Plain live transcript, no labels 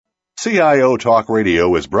CIO Talk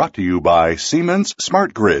Radio is brought to you by Siemens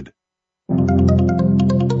Smart Grid.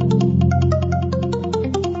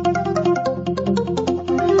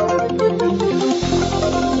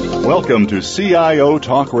 Welcome to CIO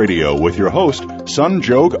Talk Radio with your host,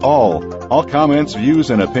 Sanjog Aul. All comments, views,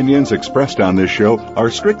 and opinions expressed on this show are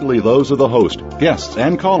strictly those of the host, guests,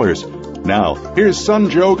 and callers. Now, here's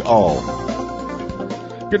Sanjog Aul.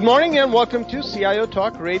 Good morning and welcome to CIO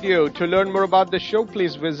Talk Radio. To learn more about the show,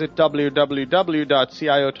 please visit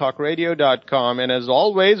www.ciotalkradio.com. And as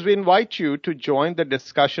always, we invite you to join the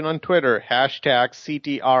discussion on Twitter, hashtag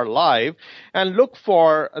CTRLive, and look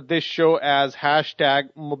for this show as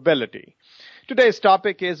hashtag mobility. Today's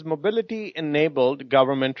topic is mobility-enabled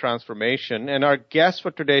government transformation, and our guests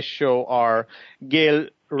for today's show are Gail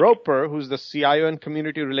Roper, who's the CIO and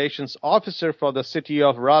Community Relations Officer for the City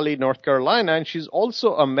of Raleigh, North Carolina, and she's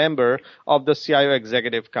also a member of the CIO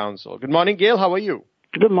Executive Council. Good morning, Gail. How are you?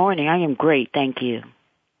 Good morning. I am great. Thank you.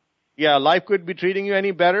 Yeah, life could be treating you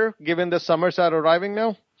any better given the summers are arriving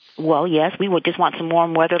now? Well, yes, we would just want some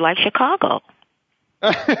warm weather like Chicago.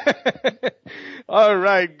 All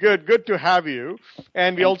right, good. Good to have you.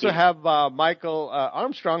 And we also have Michael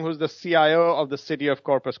Armstrong, who's the CIO of the City of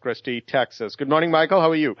Corpus Christi, Texas. Good morning, Michael. How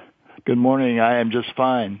are you? Good morning. I am just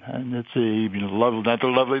fine. And it's another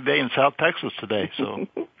lovely day in South Texas today, so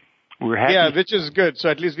we're happy. Yeah, which is good. So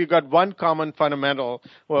at least we've got one common fundamental,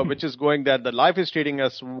 which is going that the life is treating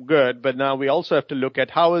us good, but now we also have to look at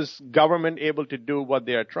how is government able to do what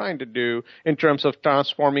they are trying to do in terms of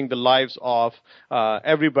transforming the lives of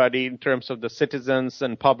everybody, in terms of the citizens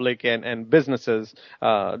and public and businesses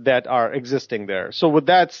that are existing there. So with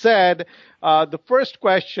that said, the first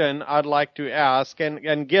question I'd like to ask,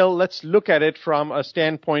 and Gil, let's look at it from a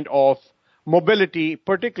standpoint of mobility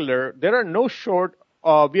particular. There are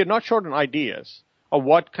we are not short on ideas of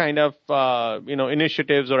what kind of,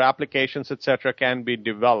 initiatives or applications, etc., can be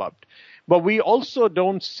developed. But we also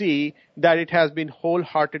don't see that it has been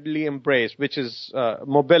wholeheartedly embraced, which is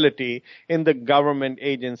mobility in the government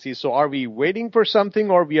agencies. So are we waiting for something,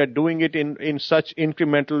 or we are doing it in such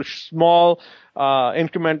incremental, small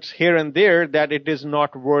increments here and there that it is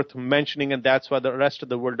not worth mentioning, and that's why the rest of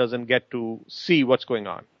the world doesn't get to see what's going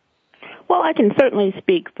on? Well, I can certainly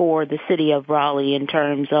speak for the city of Raleigh in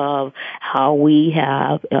terms of how we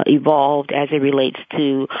have evolved as it relates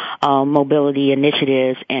to mobility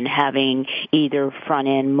initiatives and having either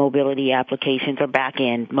front-end mobility applications or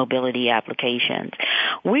back-end mobility applications.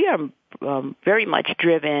 We are very much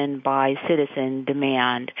driven by citizen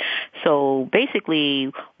demand. So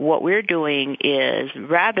basically what we're doing is,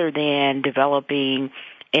 rather than developing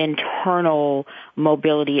internal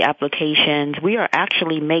mobility applications, we are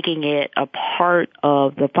actually making it a part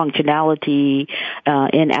of the functionality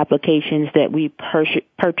in applications that we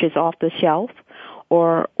purchase off the shelf,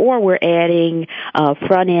 or we're adding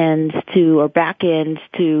front ends to or back ends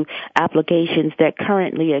to applications that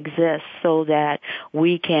currently exist so that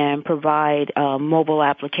we can provide mobile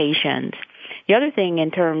applications. The other thing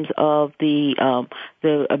in terms of the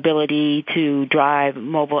ability to drive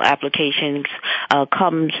mobile applications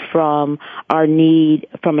comes from our need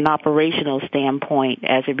from an operational standpoint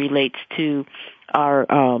as it relates to our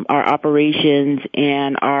operations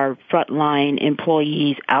and our frontline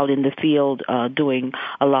employees out in the field doing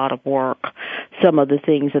a lot of work. Some of the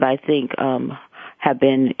things that I think have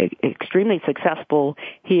been extremely successful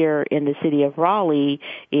here in the city of Raleigh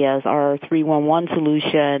is our 311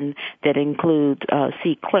 solution that includes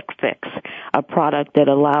C-ClickFix, a product that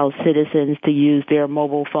allows citizens to use their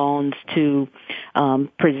mobile phones to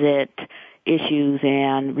present issues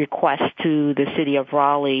and requests to the city of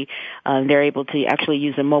Raleigh. They're able to actually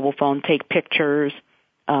use a mobile phone, take pictures,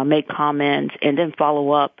 make comments, and then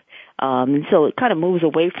follow up. And so it kind of moves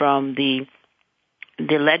away from the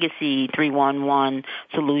legacy 311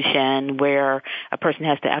 solution where a person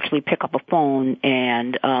has to actually pick up a phone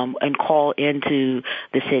and call into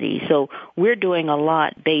the city. So we're doing a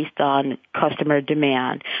lot based on customer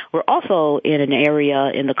demand. We're also in an area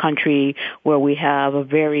in the country where we have a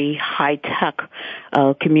very high-tech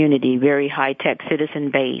community, very high-tech citizen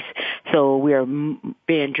base. So we're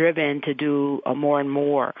being driven to do more and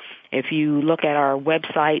more. If you look at our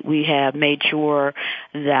website, we have made sure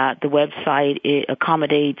that the website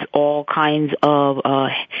accommodates all kinds of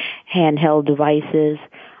handheld devices.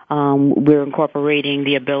 We're incorporating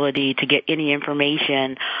the ability to get any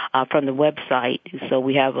information from the website. So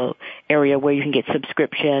we have an area where you can get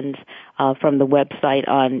subscriptions from the website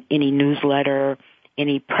on any newsletter,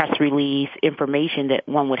 any press release, information that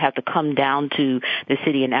one would have to come down to the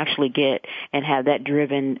city and actually get and have that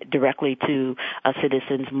driven directly to a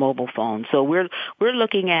citizen's mobile phone. So we're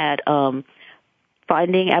looking at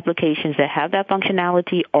finding applications that have that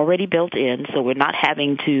functionality already built in, so we're not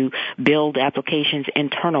having to build applications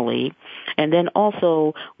internally. And then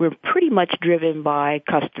also, we're pretty much driven by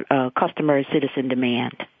customer citizen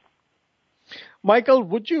demand. Michael,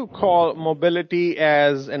 would you call mobility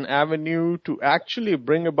as an avenue to actually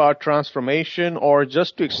bring about transformation, or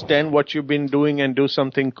just to extend what you've been doing and do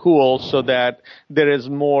something cool so that there is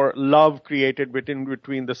more love created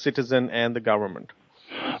between the citizen and the government?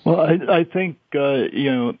 Well, I think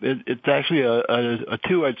it's actually a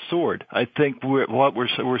two-edged sword. I think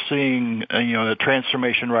we're seeing a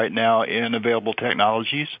transformation right now in available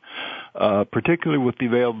technologies, particularly with the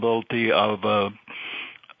availability of a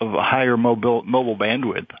higher mobile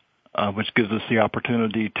bandwidth, which gives us the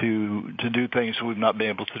opportunity to do things we've not been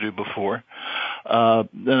able to do before.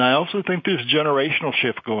 And I also think there's a generational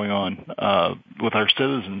shift going on with our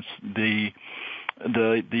citizens.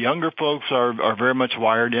 The younger folks are very much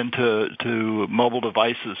wired into mobile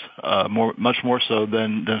devices, much more so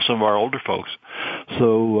than some of our older folks.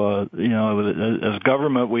 So as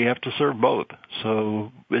government, we have to serve both.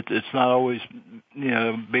 So it's not always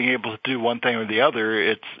being able to do one thing or the other.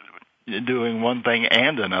 It's doing one thing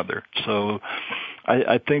and another. So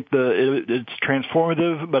I think it's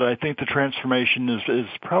transformative, but I think the transformation is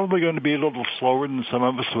probably going to be a little slower than some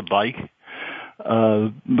of us would like.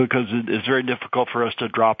 Because it's very difficult for us to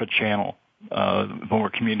drop a channel when we're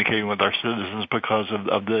communicating with our citizens because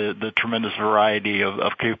of the tremendous variety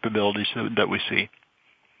of capabilities that we see.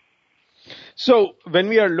 So when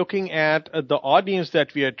we are looking at the audience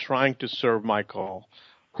that we are trying to serve, Michael,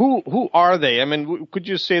 who are they? I mean, could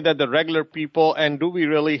you say that the regular people, and do we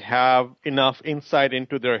really have enough insight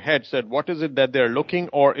into their heads that what is it that they're looking,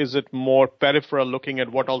 or is it more peripheral, looking at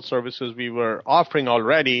what all services we were offering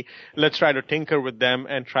already? Let's try to tinker with them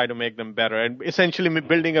and try to make them better, and essentially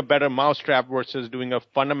building a better mousetrap versus doing a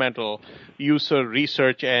fundamental user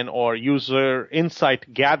research and or user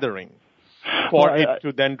insight gathering for it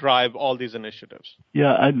to then drive all these initiatives.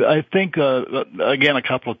 Yeah, I think, again, a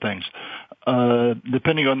couple of things.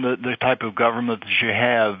 Depending on the type of government that you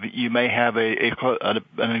have, you may have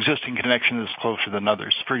an existing connection that's closer than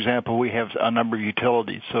others. For example, we have a number of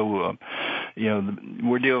utilities, so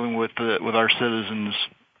we're dealing with our citizens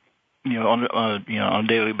on a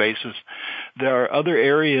daily basis. There are other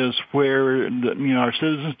areas where our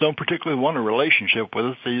citizens don't particularly want a relationship with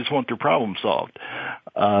us; they just want their problem solved.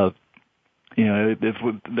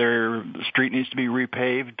 If their street needs to be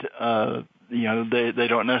repaved, they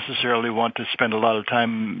don't necessarily want to spend a lot of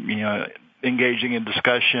time, engaging in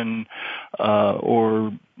discussion,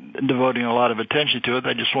 or devoting a lot of attention to it.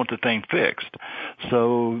 They just want the thing fixed.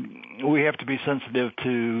 So we have to be sensitive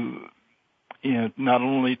to, not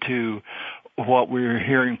only to what we're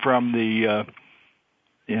hearing from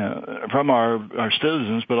from our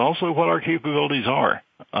citizens, but also what our capabilities are.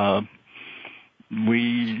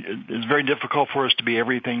 It's very difficult for us to be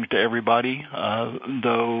everything to everybody,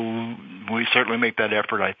 though we certainly make that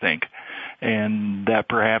effort, I think. And that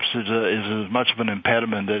perhaps is as much of an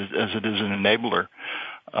impediment as it is an enabler.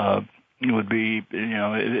 It would be,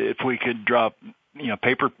 if we could drop,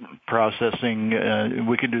 paper processing,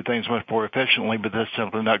 we could do things much more efficiently, but that's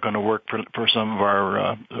simply not going to work for some of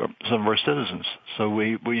our citizens. So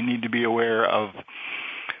we need to be aware of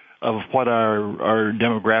what our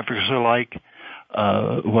demographics are like.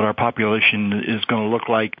 What our population is going to look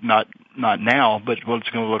like, not now, but what it's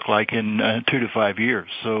going to look like in 2 to 5 years.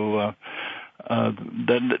 So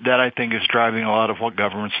that I think is driving a lot of what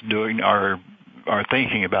governments doing are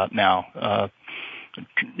thinking about now.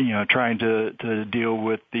 Trying to deal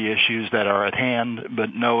with the issues that are at hand,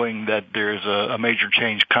 but knowing that there's a major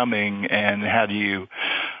change coming, and how do you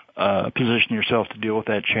position yourself to deal with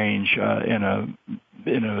that change in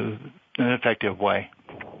an effective way.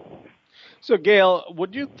 So, Gail,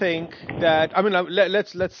 would you think that,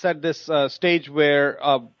 let's set this stage where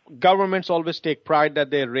governments always take pride that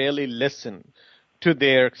they really listen to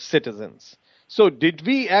their citizens. So did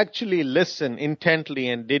we actually listen intently,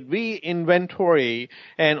 and did we inventory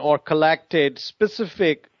or collected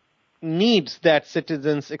specific needs that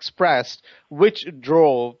citizens expressed, which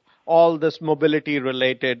drove all this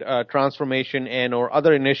mobility-related transformation and or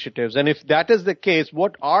other initiatives? And if that is the case,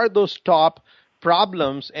 what are those top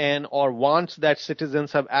problems and or wants that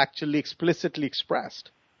citizens have actually explicitly expressed?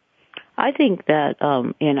 I think that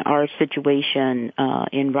in our situation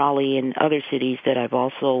in Raleigh and other cities that I've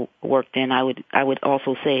also worked in, I would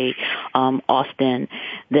also say Austin,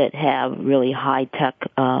 that have really a high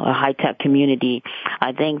tech community.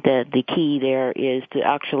 I think that the key there is to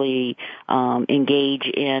actually engage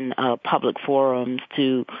in public forums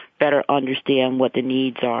to better understand what the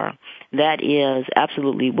needs are. That is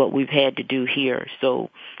absolutely what we've had to do here. So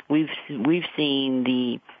we've seen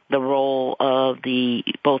the role of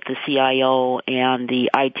both the CIO and the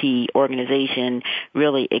IT organization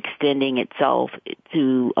really extending itself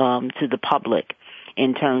to the public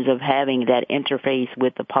in terms of having that interface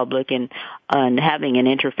with the public and having an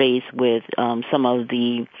interface with some of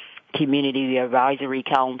the community advisory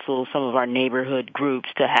councils, some of our neighborhood groups,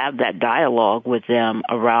 to have that dialogue with them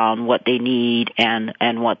around what they need and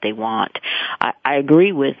what they want. I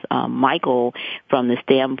agree with Michael from the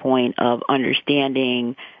standpoint of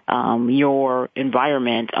understanding your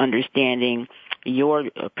environment, understanding your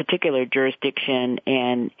particular jurisdiction,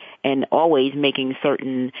 and always making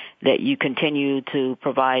certain that you continue to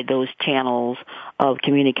provide those channels of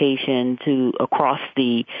communication to across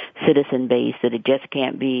the citizen base, that it just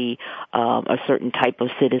can't be a certain type of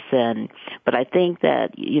citizen. But I think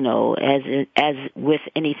that, as with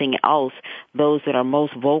anything else, those that are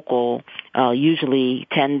most vocal usually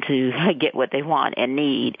tend to get what they want and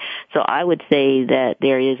need. So I would say that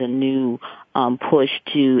there is a new push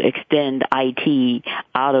to extend IT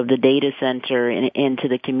out of the data center and into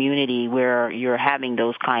the community where you're having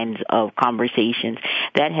those kinds of conversations.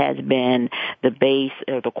 That has been the base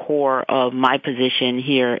or the core of my position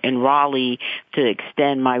here in Raleigh, to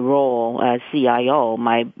extend my role as CIO.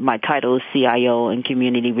 My title is CIO and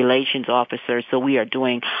Community Relations Officer. So we are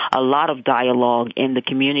doing a lot of dialogue in the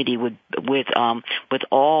community with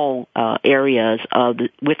all areas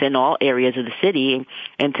within all areas of the city,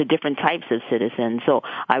 and to different types of citizens. So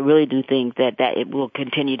I really do think that it will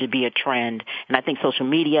continue to be a trend. And I think social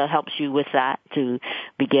media helps you with that, to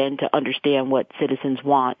begin to understand what citizens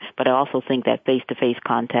want. But I also think that face-to-face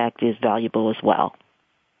contact is valuable as well.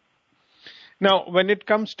 Now, when it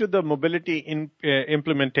comes to the mobility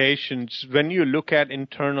implementations, when you look at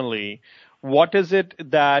internally, what is it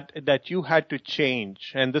that you had to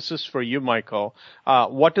change? And this is for you, Michael.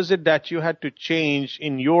 What is it that you had to change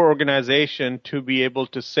in your organization to be able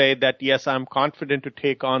to say that, yes, I'm confident to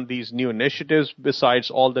take on these new initiatives besides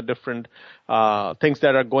all the different things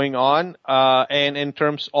that are going on? And in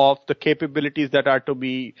terms of the capabilities that are to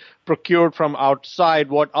be procured from outside,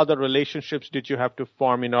 what other relationships did you have to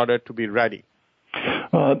form in order to be ready?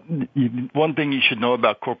 One thing you should know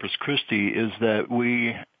about Corpus Christi is that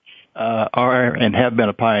we are and have been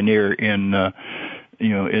a pioneer in the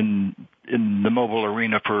mobile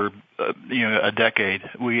arena for a decade.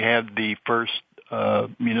 We have the first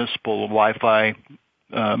municipal Wi-Fi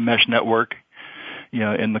mesh network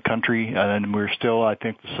in the country, and we're still, I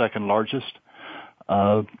think, the second largest.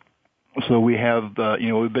 So we have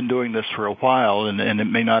we've been doing this for a while, and it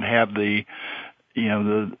may not have the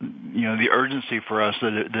urgency for us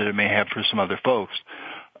that it may have for some other folks.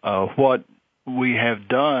 What we have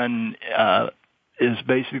done is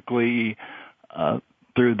basically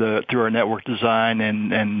through our network design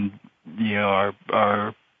and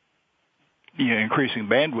our increasing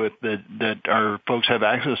bandwidth that our folks have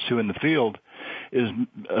access to in the field, is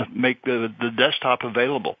make the desktop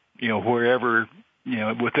available wherever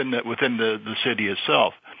within the city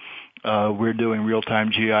itself. We're doing real-time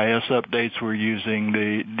GIS updates. We're using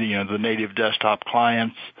the native desktop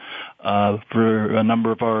clients for a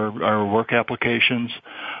number of our work applications,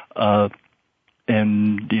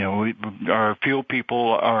 and our field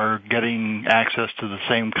people are getting access to the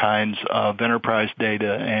same kinds of enterprise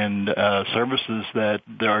data and services that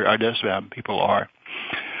our desktop people are.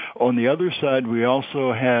 On the other side, we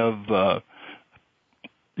also have a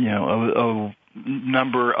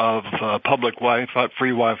number of public Wi-Fi,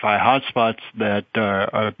 free Wi-Fi hotspots that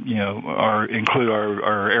include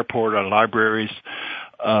our airport, our libraries,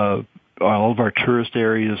 all of our tourist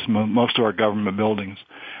areas, most of our government buildings,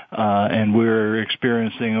 and we're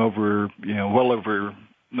experiencing well over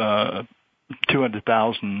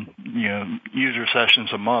 200,000 user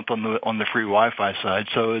sessions a month on the free Wi-Fi side.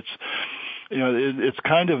 So it's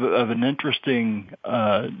kind of an interesting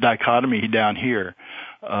dichotomy down here.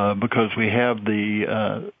 Because we have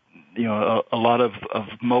a lot of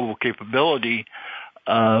mobile capability,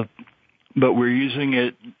 but we're using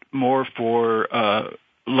it more for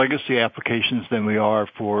legacy applications than we are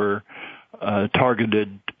for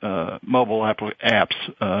targeted mobile apps.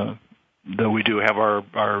 Though we do have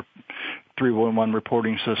our 311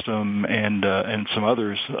 reporting system and some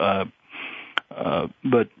others,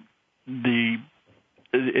 but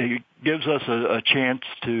it gives us a chance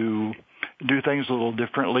to do things a little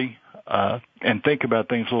differently and think about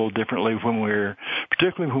things a little differently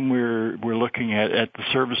particularly when we're looking at the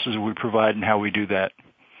services we provide and how we do that.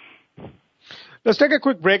 Let's take a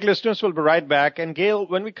quick break, listeners. We'll be right back. And Gail,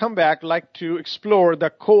 when we come back, I'd like to explore the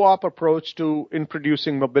co-op approach to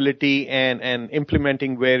introducing mobility and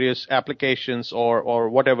implementing various applications or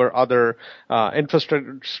whatever other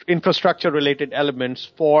infrastructure-related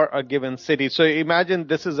elements for a given city. So imagine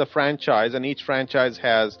this is a franchise, and each franchise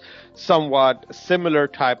has somewhat similar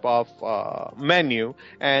type of menu,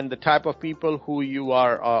 and the type of people who you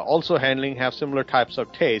are also handling have similar types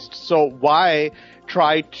of tastes. So why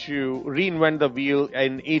try to reinvent the wheel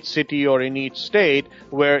in each city or in each state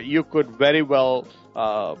where you could very well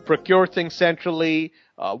procure things centrally,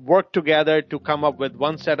 work together to come up with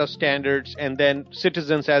one set of standards, and then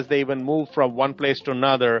citizens, as they even move from one place to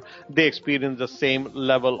another, they experience the same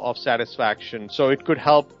level of satisfaction. So it could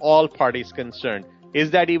help all parties concerned.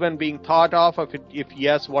 Is that even being thought of? If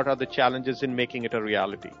yes, what are the challenges in making it a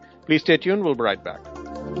reality? Please stay tuned. We'll be right back.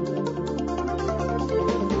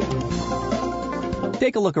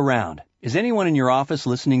 Take a look around. Is anyone in your office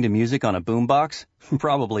listening to music on a boombox?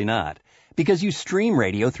 Probably not. Because you stream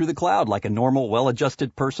radio through the cloud like a normal,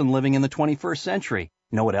 well-adjusted person living in the 21st century.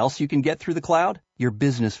 Know what else you can get through the cloud? Your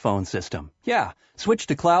business phone system. Yeah, switch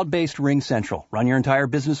to cloud-based RingCentral. Run your entire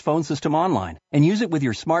business phone system online and use it with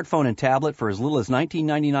your smartphone and tablet for as little as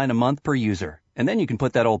 $19.99 a month per user. And then you can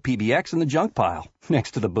put that old PBX in the junk pile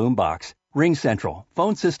next to the boombox. RingCentral.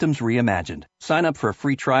 Phone systems reimagined. Sign up for a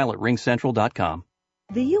free trial at ringcentral.com.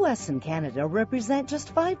 The U.S. and Canada represent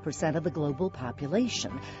just 5% of the global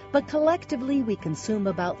population, but collectively we consume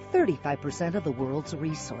about 35% of the world's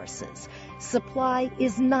resources. Supply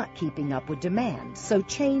is not keeping up with demand, so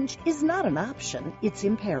change is not an option, it's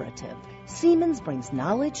imperative. Siemens brings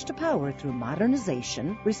knowledge to power through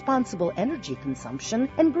modernization, responsible energy consumption,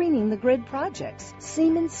 and greening the grid projects.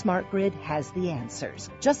 Siemens Smart Grid has the answers.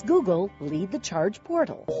 Just Google Lead the Charge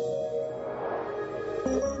portal.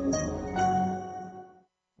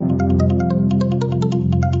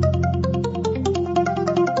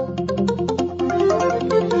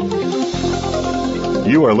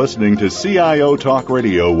 You are listening to CIO Talk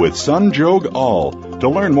Radio with Sanjog Aul. To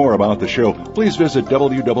learn more about the show, please visit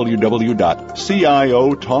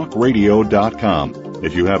www.ciotalkradio.com.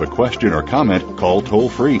 If you have a question or comment, call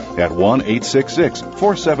toll-free at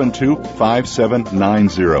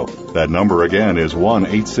 1-866-472-5790. That number again is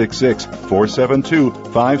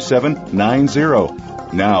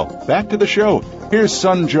 1-866-472-5790. Now, back to the show. Here's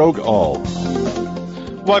Sanjog Aul.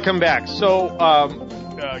 Welcome back. So,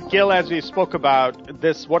 Gail, as we spoke about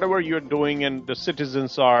this, whatever you're doing and the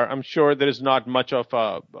citizens are, I'm sure there is not much of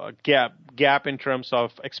a gap in terms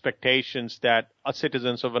of expectations that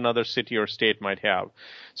citizens of another city or state might have.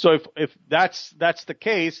 So if that's the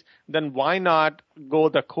case, then why not go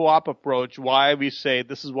the co-op approach? Why we say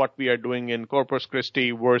this is what we are doing in Corpus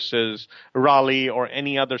Christi versus Raleigh or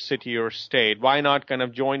any other city or state? Why not kind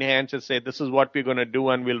of join hands and say this is what we're going to do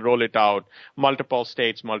and we'll roll it out, multiple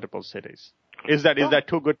states, multiple cities? Is that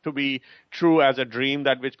too good to be true as a dream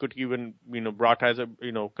that which could even brought as a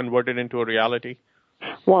converted into a reality?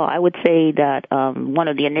 Well, I would say that one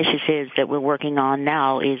of the initiatives that we're working on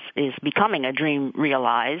now is becoming a dream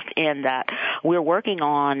realized, in that we're working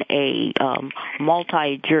on a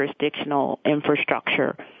multi-jurisdictional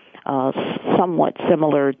infrastructure, somewhat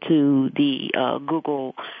similar to the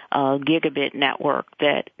Google gigabit network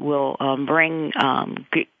that will bring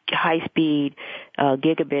high-speed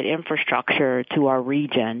gigabit infrastructure to our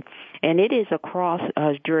region. And it is across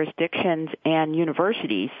jurisdictions and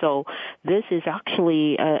universities. So this is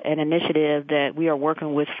actually an initiative that we are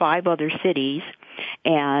working with 5 other cities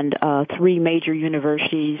and 3 major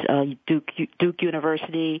universities, Duke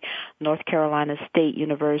University, North Carolina State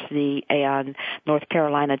University, and North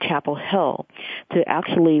Carolina Chapel Hill, to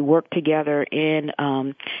actually work together in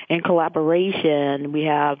collaboration. We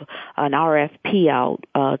have an RFP out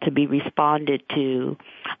to be responded to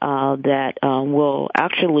that will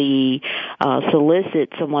actually solicit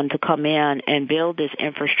someone to come in and build this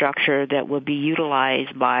infrastructure that will be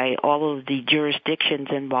utilized by all of the jurisdictions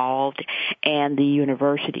involved and the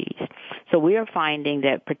universities. So we are finding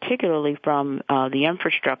that, particularly from the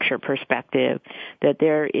infrastructure perspective, that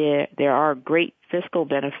there are great fiscal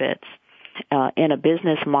benefits in a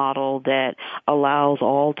business model that allows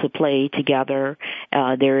all to play together.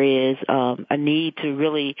 There is a need to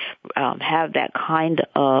really have that kind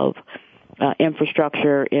of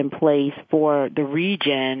infrastructure in place for the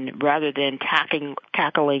region rather than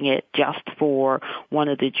tackling it just for one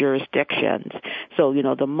of the jurisdictions. So,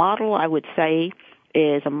 the model, I would say,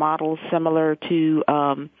 is a model similar to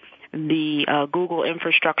the Google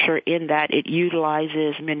infrastructure in that it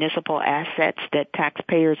utilizes municipal assets that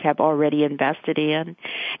taxpayers have already invested in,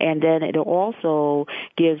 and then it also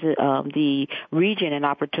gives the region an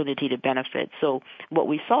opportunity to benefit. So what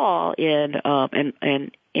we saw in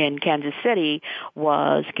Kansas City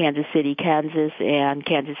was Kansas City, Kansas, and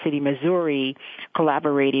Kansas City, Missouri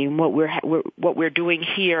collaborating. What we're doing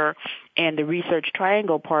here in the Research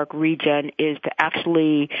Triangle Park region is to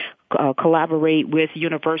actually collaborate with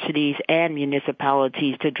universities and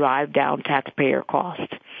municipalities to drive down taxpayer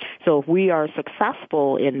costs. So if we are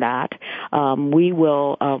successful in that, we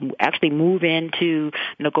will actually move into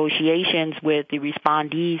negotiations with the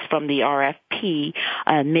respondees from the RFP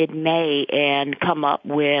mid-May and come up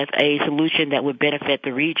with a solution that would benefit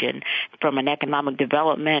the region from an economic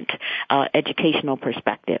development, educational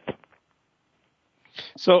perspective.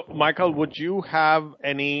 So, Michael, would you have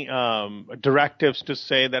any directives to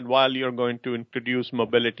say that while you're going to introduce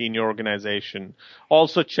mobility in your organization,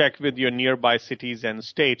 also check with your nearby cities and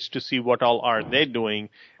states to see what all are they doing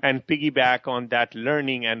and piggyback on that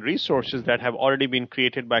learning and resources that have already been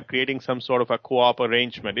created by creating some sort of a co-op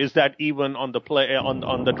arrangement? Is that even on the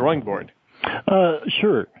on the drawing board?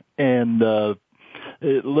 Sure. And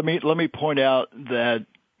let me point out that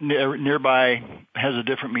nearby has a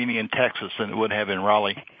different meaning in Texas than it would have in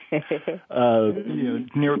Raleigh. The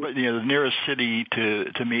nearest city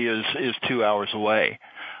to me is 2 hours away.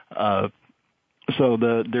 So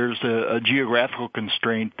there's a geographical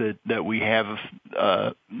constraint that we have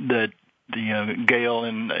that the Gale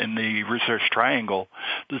in the Research Triangle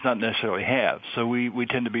does not necessarily have. So we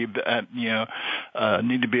tend to be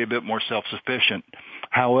need to be a bit more self-sufficient.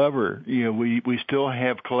 However, we still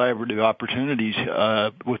have collaborative opportunities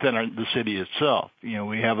within the city itself.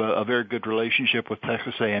 We have a very good relationship with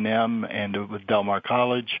Texas A&M and with Del Mar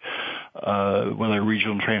College, with our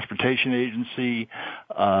regional transportation agency,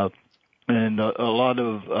 and a lot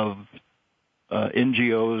of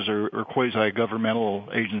NGOs or quasi-governmental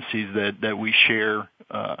agencies that we share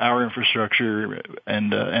our infrastructure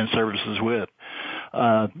and services with.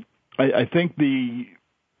 I think the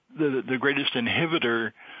greatest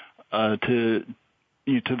inhibitor to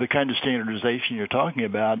the kind of standardization you're talking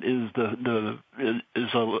about is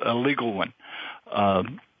a legal one.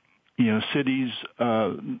 Cities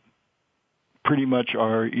pretty much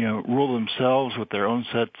are rule themselves with their own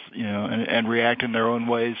sets, and react in their own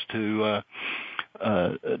ways to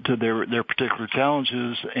their particular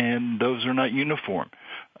challenges, and those are not uniform.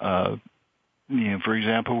 For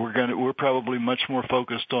example, we're probably much more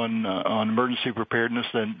focused on emergency preparedness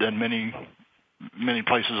than many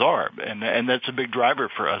places are, and that's a big driver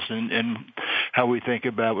for us in how we think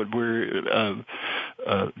about what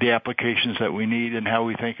the applications that we need and how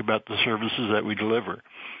we think about the services that we deliver.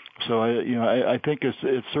 So I think it's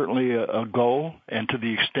certainly a goal, and to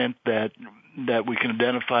the extent that we can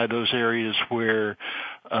identify those areas where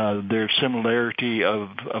there's similarity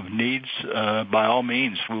of needs, by all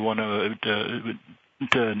means, we want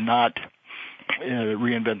to not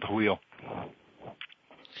reinvent the wheel.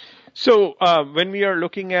 So when we are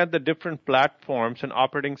looking at the different platforms and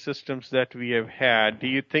operating systems that we have had, do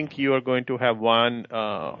you think you are going to have one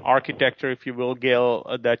architecture, if you will, Gail,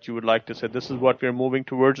 that you would like to say this is what we're moving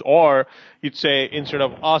towards? Or you'd say instead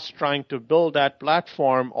of us trying to build that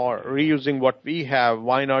platform or reusing what we have,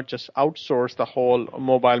 why not just outsource the whole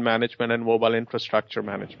mobile management and mobile infrastructure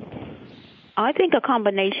management? I think a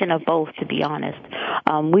combination of both, to be honest.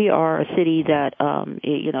 We are a city that,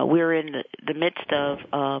 we're in the midst of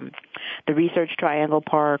the Research Triangle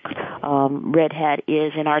Park. Red Hat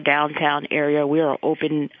is in our downtown area. We're an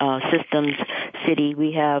open systems city.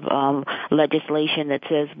 We have legislation that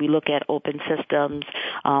says we look at open systems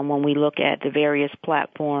when we look at the various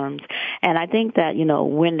platforms. And I think that,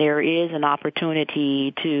 when there is an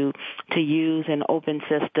opportunity to use an open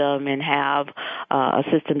system and have a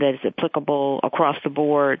system that is applicable across the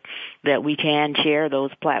board, that we can share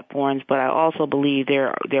those platforms. But I also believe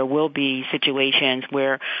there will be situations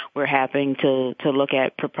where we're having to look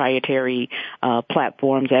at proprietary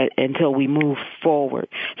platforms until we move forward.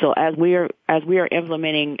 So as we are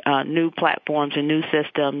implementing new platforms and new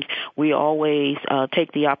systems, we always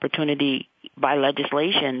take the opportunity by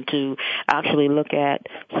legislation to actually look at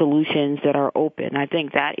solutions that are open. I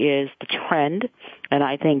think that is the trend, and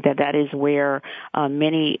I think that is where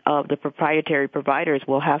many of the proprietary providers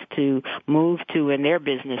will have to move to in their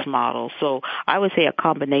business model. So I would say a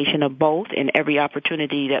combination of both, and every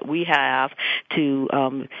opportunity that we have to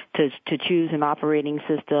choose an operating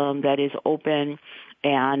system that is open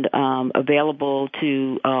and available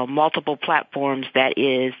to multiple platforms, that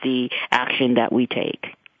is the action that we take.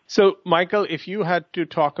 So, Michael, if you had to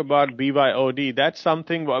talk about BYOD, that's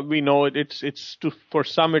something we know for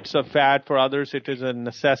some it's a fad, for others it is a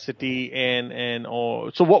necessity,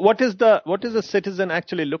 so what is the citizen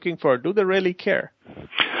actually looking for? Do they really care?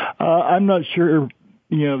 I'm not sure.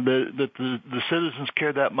 That the citizens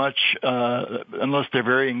care that much unless they're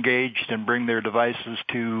very engaged and bring their devices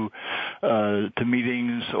to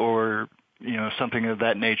meetings or something of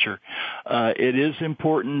that nature. It is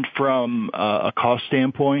important from a cost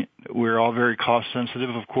standpoint. We're all very cost sensitive,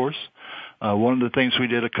 of course. One of the things we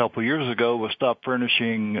did a couple of years ago was stop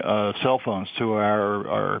furnishing cell phones to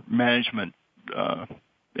our management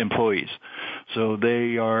employees, so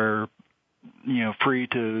they are free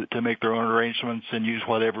to make their own arrangements and use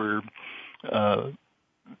whatever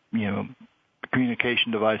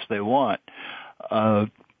communication device they want.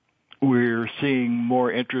 We're seeing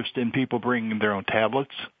more interest in people bringing their own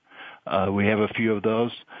tablets. We have a few of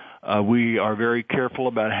those. We are very careful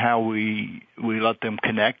about how we let them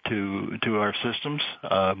connect to our systems.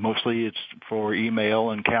 Mostly it's for email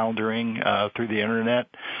and calendaring through the internet.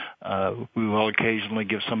 We will occasionally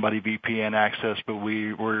give somebody VPN access, but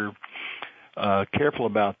we're careful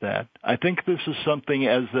about that. I think this is something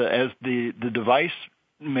as the device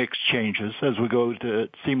mix changes, as we go to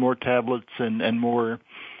see more tablets and more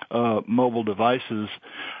mobile devices,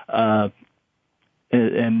 and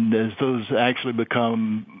as those actually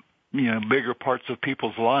become bigger parts of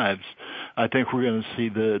people's lives, I think we're going to see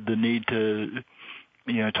the need to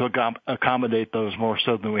accommodate those more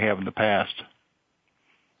so than we have in the past.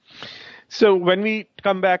 So when we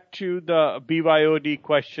come back to the BYOD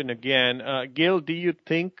question again, Gail, do you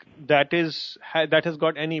think that has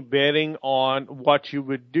got any bearing on what you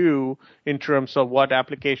would do in terms of what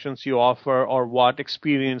applications you offer or what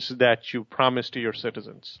experience that you promise to your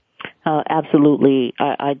citizens? Absolutely.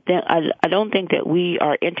 I don't think that we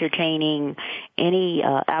are entertaining any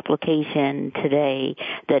application today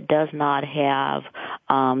that does not have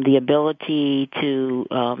the ability to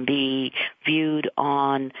be viewed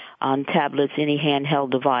on tablets, any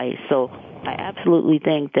handheld device. So I absolutely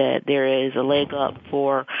think that there is a leg up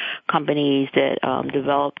for companies that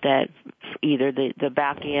develop that, either the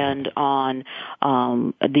back end on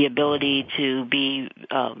the ability to be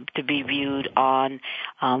viewed on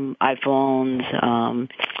iPhones,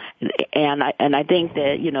 and I think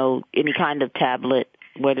that any kind of tablet,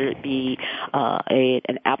 whether it be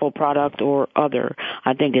an Apple product or other,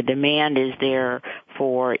 I think the demand is there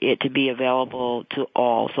for it to be available to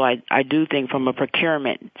all. So I do think from a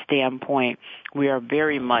procurement standpoint, we are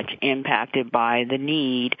very much impacted by the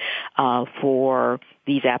need for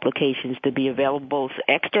these applications to be available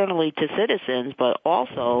externally to citizens, but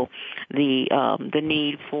also the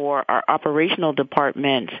need for our operational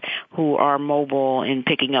departments who are mobile and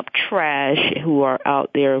picking up trash, who are out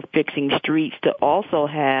there fixing streets, to also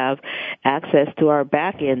have access to our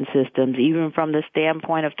back-end systems, even from the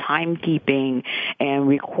standpoint of timekeeping and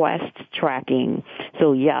request tracking.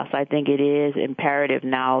 So yes, I think it is imperative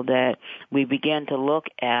now that we begin to look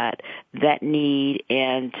at that need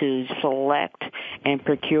and to select and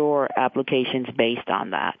procure applications based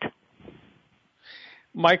on that.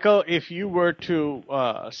 Michael, if you were to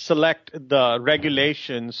select the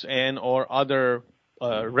regulations and or other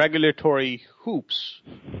regulatory hoops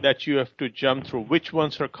that you have to jump through, which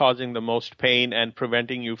ones are causing the most pain and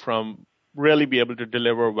preventing you from really be able to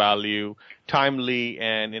deliver value timely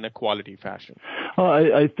and in a quality fashion?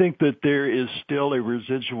 I think that there is still a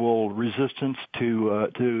residual resistance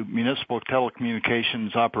to municipal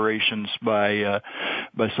telecommunications operations by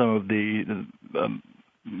some of the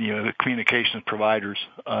communications providers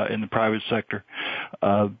in the private sector.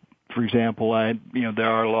 For example, there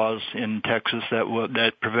are laws in Texas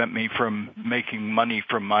that prevent me from making money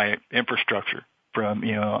from my infrastructure.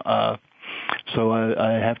 So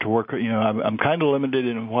I have to work. I'm kind of limited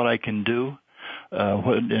in what I can do,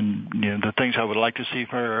 and the things I would like to see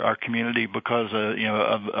for our community because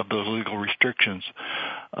of those legal restrictions.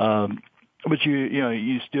 But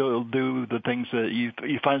you still do the things that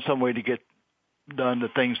you find some way to get done the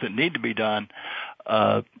things that need to be done.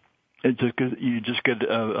 You just get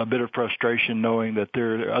a bit of frustration knowing that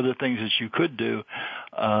there are other things that you could do,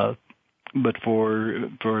 but for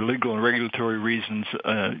legal and regulatory reasons,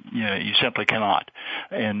 you simply cannot,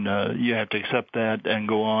 and you have to accept that and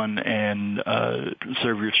go on and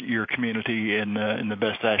serve your community in the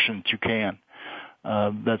best fashion that you can.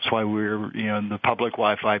 That's why we're the public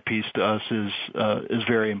Wi-Fi piece to us is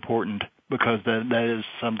very important, because that is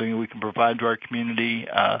something we can provide to our community.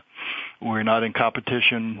 We're not in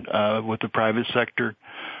competition with the private sector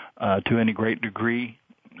to any great degree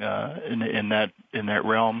in that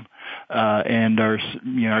realm. and our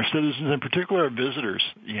citizens, in particular, our visitors,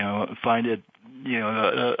 find it,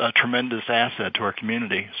 a tremendous asset to our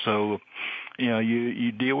community. So,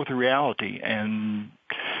 you deal with the reality, and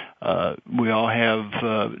we all have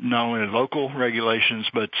not only local regulations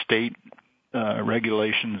but state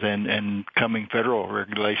regulations and coming federal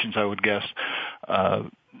regulations, I would guess,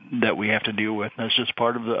 that we have to deal with. That's just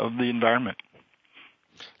part of the environment.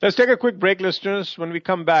 Let's take a quick break, listeners. When we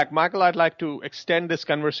come back, Michael, I'd like to extend this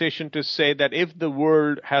conversation to say that if the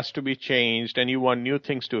world has to be changed and you want new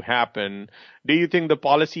things to happen, do you think the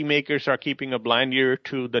policymakers are keeping a blind ear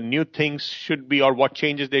to the new things should be, or what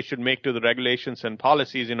changes they should make to the regulations and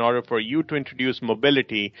policies in order for you to introduce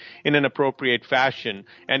mobility in an appropriate fashion?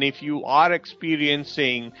 And if you are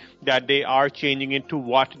experiencing that they are changing it, to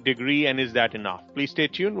what degree, and is that enough? Please stay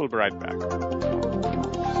tuned. We'll be right back.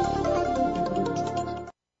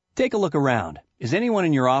 Take a look around. Is anyone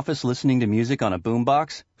in your office listening to music on a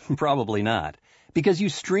boombox? Probably not. Because you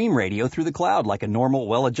stream radio through the cloud like a normal,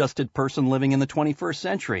 well-adjusted person living in the 21st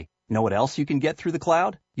century. Know what else you can get through the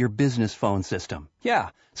cloud? Your business phone system. Yeah,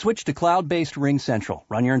 switch to cloud-based RingCentral.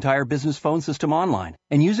 Run your entire business phone system online.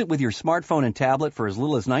 And use it with your smartphone and tablet for as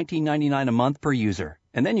little as $19.99 a month per user.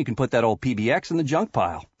 And then you can put that old PBX in the junk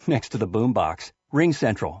pile, next to the boombox.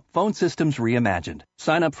 RingCentral. Phone systems reimagined.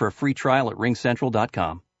 Sign up for a free trial at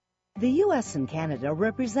ringcentral.com. The U.S. and Canada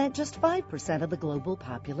represent just 5% of the global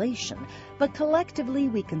population, but collectively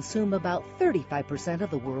we consume about 35% of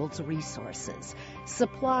the world's resources.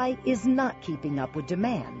 Supply is not keeping up with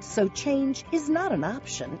demand, so change is not an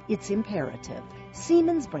option, it's imperative.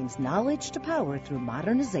 Siemens brings knowledge to power through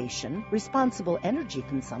modernization, responsible energy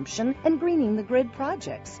consumption, and greening the grid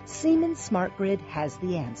projects. Siemens Smart Grid has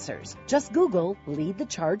the answers. Just Google Lead the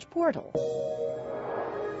Charge portal.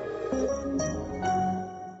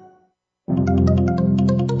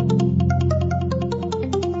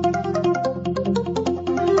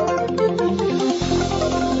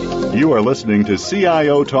 You are listening to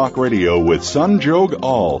CIO Talk Radio with Sanjog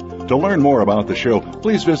Aul. To learn more about the show,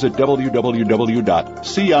 please visit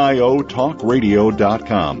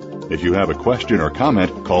www.ciotalkradio.com. If you have a question or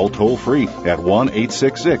comment, call toll-free at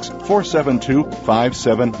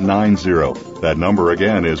 1-866-472-5790. That number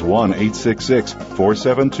again is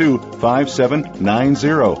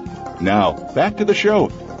 1-866-472-5790. Now, back to the show.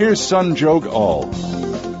 Here's Sanjog Aul.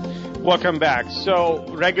 Welcome back. So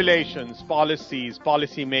regulations, policies,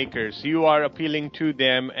 policymakers, you are appealing to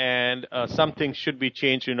them, and something should be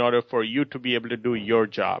changed in order for you to be able to do your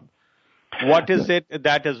job. What is it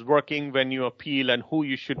that is working when you appeal, and who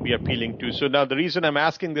you should be appealing to? So now the reason I'm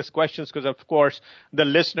asking this question is because, of course, the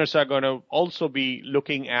listeners are going to also be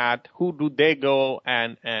looking at who do they go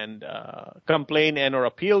and complain and or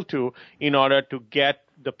appeal to in order to get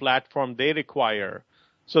the platform they require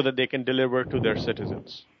so that they can deliver to their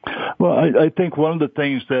citizens. Well, I think one of the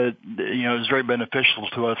things that is very beneficial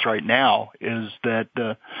to us right now is that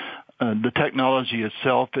the technology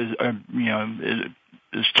itself is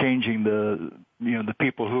changing the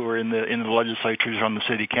people who are in the legislatures or on the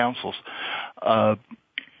city councils. All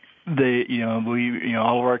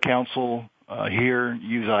of our council here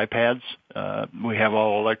use iPads. We have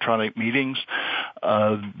all electronic meetings.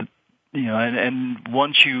 And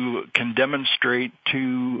once you can demonstrate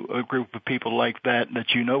to a group of people like that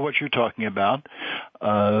you know what you're talking about,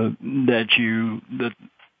 that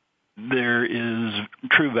there is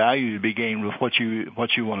true value to be gained with what you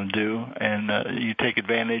want to do, and you take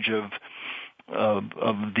advantage of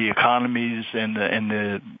the economies and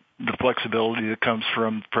the flexibility that comes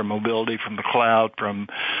from mobility, from the cloud, from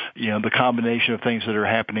the combination of things that are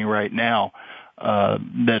happening right now.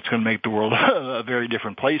 That's going to make the world a very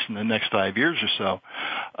different place in the next 5 years or so.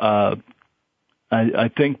 I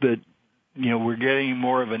think that we're getting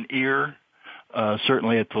more of an ear,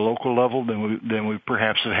 certainly at the local level than we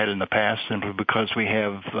perhaps have had in the past, simply because we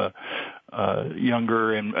have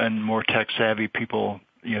younger and more tech savvy people,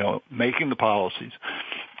 making the policies.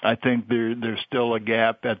 I think there's still a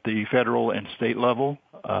gap at the federal and state level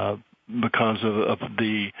because of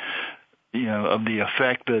the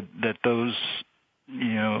effect that those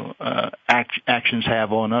actions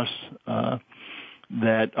have on us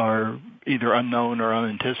that are either unknown or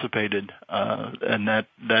unanticipated, and that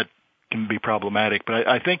can be problematic. But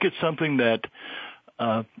I think it's something that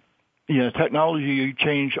technology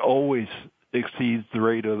change always exceeds the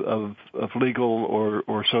rate of legal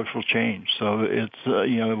or social change. So it's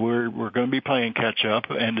we're going to be playing catch up,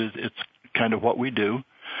 and it's kind of what we do.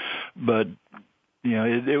 But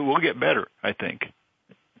it will get better, I think.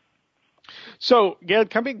 So, Gail,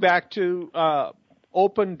 coming back to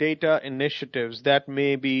open data initiatives that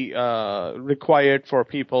may be required for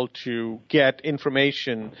people to get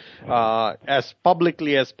information as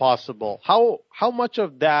publicly as possible. How much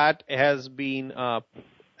of that has been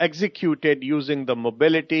executed using the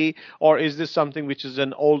mobility, or is this something which is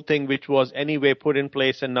an old thing which was anyway put in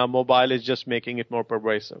place and now mobile is just making it more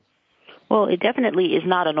pervasive? Well, it definitely is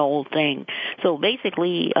not an old thing. So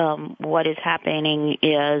basically, what is happening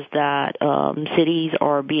is that cities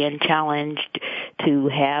are being challenged to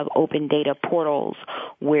have open data portals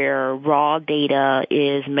where raw data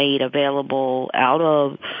is made available out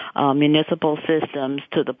of municipal systems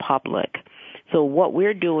to the public. So what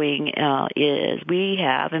we're doing is we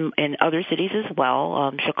have in other cities as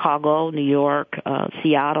well, Chicago, New York,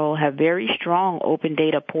 Seattle have very strong open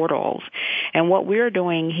data portals. And what we're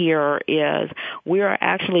doing here is we are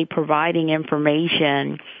actually providing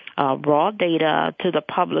information, raw data to the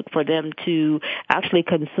public for them to actually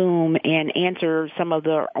consume and answer some of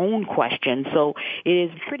their own questions. So it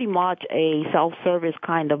is pretty much a self-service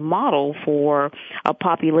kind of model for a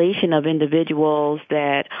population of individuals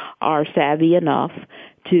that are savvy enough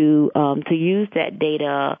to use that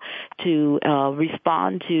data to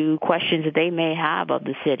respond to questions that they may have of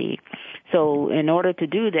the city. So in order to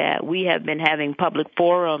do that, we have been having public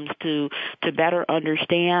forums to better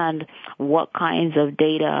understand what kinds of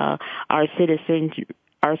data our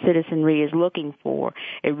citizenry is looking for.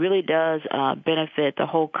 It really does benefit the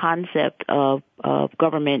whole concept of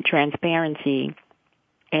government transparency.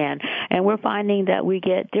 And we're finding that we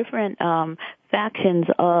get different factions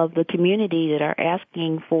of the community that are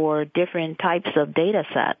asking for different types of data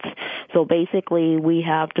sets. So basically, we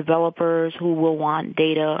have developers who will want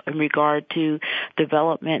data in regard to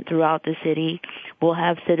development throughout the city. We'll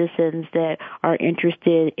have citizens that are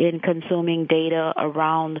interested in consuming data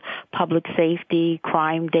around public safety,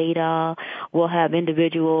 crime data. We'll have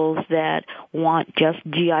individuals that want just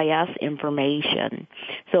GIS information.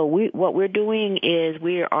 So what we're doing is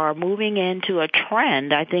we are moving into a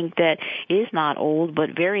trend, I think, that is not old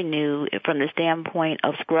but very new from the standpoint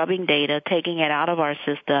of scrubbing data, taking it out of our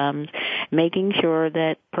systems, making sure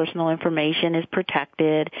that personal information is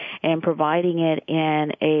protected, and providing it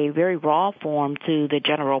in a very raw form to the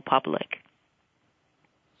general public.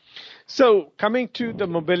 So coming to the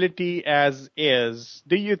mobility as is,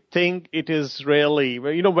 do you think it is really,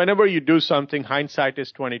 whenever you do something, hindsight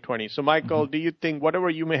is 20/20. So Michael, do you think whatever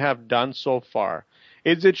you may have done so far,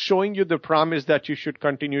 is it showing you the promise that you should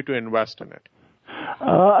continue to invest in it?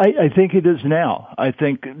 I think it is now. I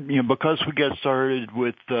think, because we got started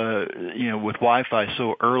with Wi-Fi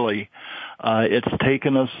so early, it's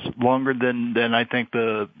taken us longer than I think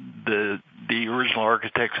the original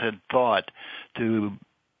architects had thought to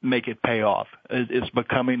make it pay off. It's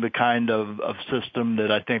becoming the kind of system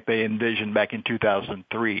that I think they envisioned back in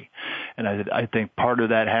 2003. And I think part of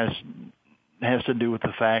that has to do with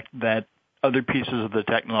the fact that other pieces of the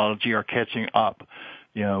technology are catching up,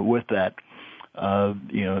 with that.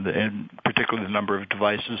 And particularly the number of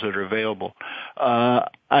devices that are available.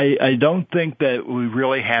 I don't think that we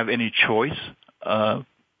really have any choice.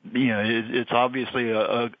 It's obviously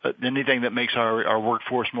anything that makes our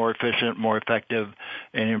workforce more efficient, more effective,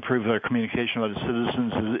 and improves our communication with the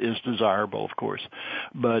citizens is desirable, of course.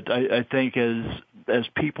 But I think as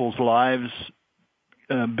people's lives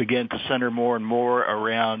begin to center more and more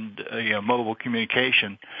around mobile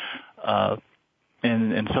communication,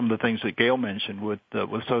 and some of the things that Gail mentioned with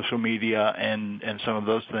social media and some of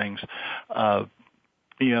those things,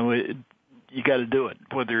 you got to do it.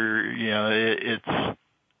 Whether it's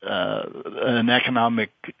an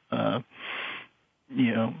economic,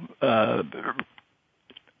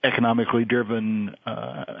 economically driven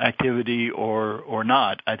activity or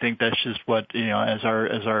not. I think that's just what as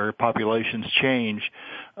our populations change,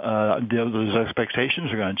 those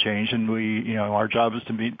expectations are going to change, and we our job is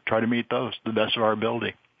to try to meet those to the best of our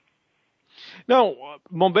ability. Now,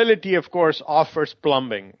 mobility, of course, offers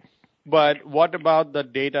plumbing. But what about the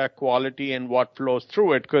data quality and what flows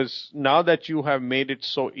through it? Because now that you have made it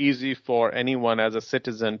so easy for anyone as a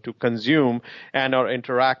citizen to consume and or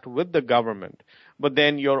interact with the government, but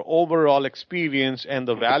then your overall experience and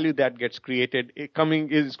the value that gets created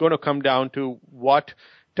is going to come down to what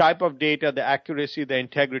type of data, the accuracy, the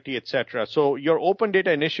integrity, etc. So your open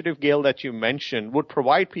data initiative, Gail, that you mentioned would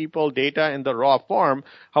provide people data in the raw form.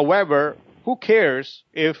 However, who cares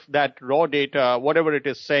if that raw data, whatever it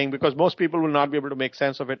is saying, because most people will not be able to make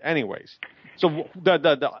sense of it anyways. So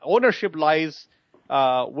the ownership lies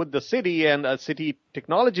with the city and a city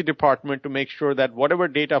technology department to make sure that whatever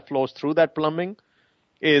data flows through that plumbing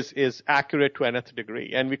is accurate to an nth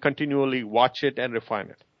degree, and we continually watch it and refine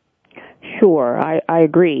it. Sure, I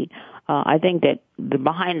agree. I think that the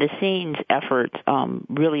behind-the-scenes efforts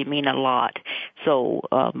really mean a lot. So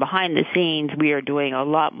behind the scenes, we are doing a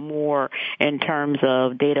lot more in terms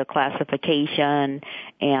of data classification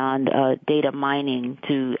and data mining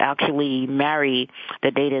to actually marry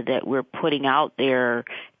the data that we're putting out there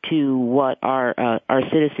to what our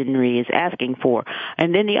citizenry is asking for.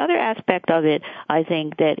 And then the other aspect of it, I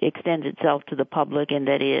think, that extends itself to the public and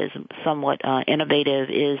that is somewhat innovative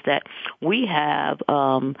is that we have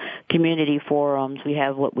community forums. We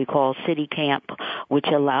have what we call City Camp, which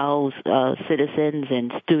allows citizens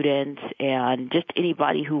and students and just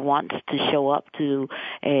anybody who wants to show up to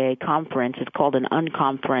a conference, it's called an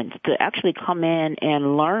unconference, to actually come in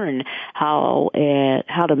and learn how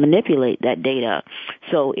to manipulate that data.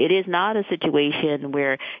 So it is not a situation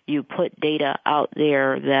where you put data out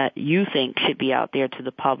there that you think should be out there to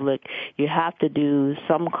the public. You have to do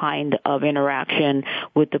some kind of interaction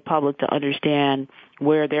with the public to understand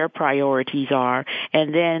where their priorities are.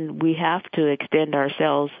 And then we have to extend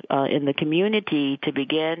ourselves in the community to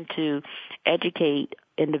begin to educate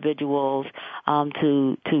individuals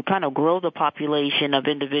to kind of grow the population of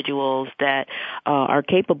individuals that are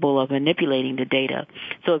capable of manipulating the data.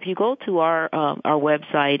 So if you go to our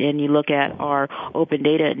website and you look at our Open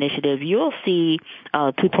Data Initiative, you'll see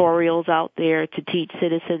tutorials out there to teach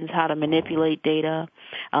citizens how to manipulate data,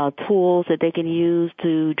 tools that they can use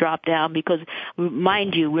to drop down, because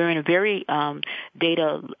mind you, we're in a very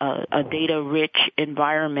data-rich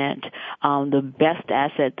environment. The best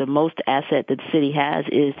asset, the most asset that the city has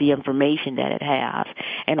is the information that it has.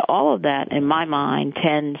 And all of that, in my mind,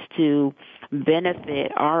 tends to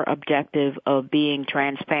benefit our objective of being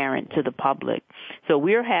transparent to the public. So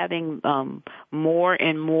we're having more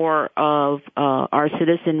and more of our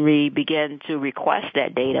citizenry begin to request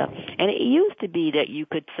that data. And it used to be that you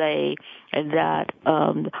could say that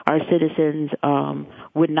our citizens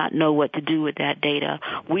would not know what to do with that data.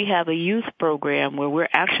 We have a youth program where we're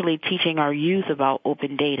actually teaching our youth about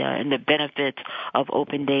open data and the benefits of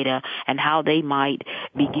open data and how they might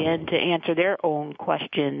begin to answer their own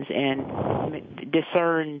questions and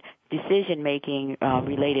discern decision-making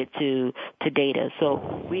related to data.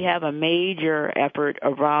 So we have a major effort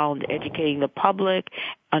around educating the public,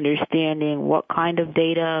 understanding what kind of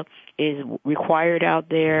data is required out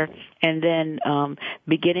there, and then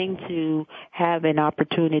beginning to have an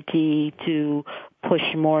opportunity to push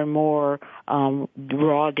more and more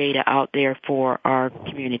raw data out there for our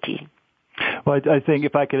community. Well, I think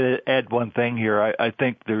if I could add one thing here, I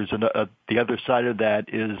think there's the other side of that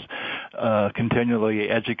is continually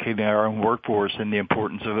educating our own workforce in the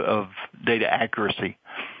importance of data accuracy.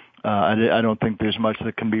 I don't think there's much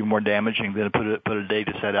that can be more damaging than to put a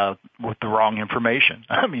data set out with the wrong information.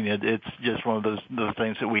 I mean, it's just one of those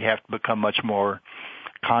things that we have to become much more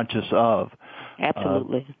conscious of.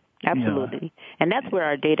 Absolutely. Absolutely. And that's where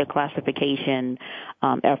our data classification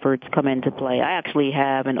efforts come into play. I actually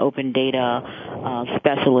have an open data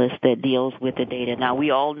specialist that deals with the data. Now,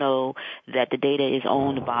 we all know that the data is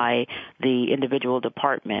owned by the individual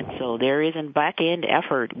department. So there is a back-end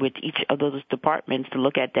effort with each of those departments to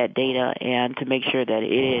look at that data and to make sure that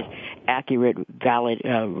it is accurate, valid,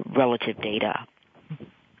 relative data.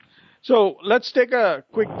 So let's take a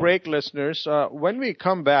quick break, listeners. When we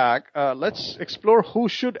come back, let's explore who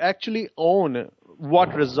should actually own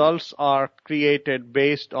what results are created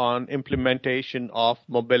based on implementation of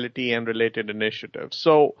mobility and related initiatives.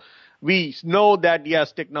 So we know that,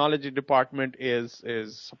 yes, technology department is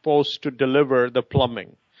supposed to deliver the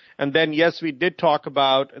plumbing. And then, yes, we did talk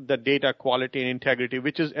about the data quality and integrity,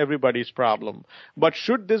 which is everybody's problem. But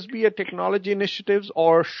should this be a technology initiative,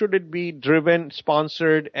 or should it be driven,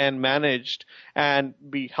 sponsored, and managed and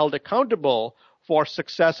be held accountable for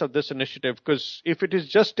success of this initiative? Because if it is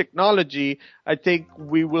just technology, I think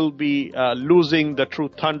we will be losing the true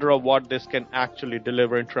thunder of what this can actually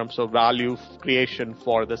deliver in terms of value creation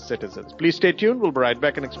for the citizens. Please stay tuned. We'll be right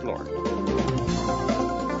back and explore.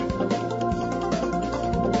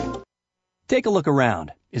 Take a look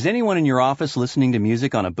around. Is anyone in your office listening to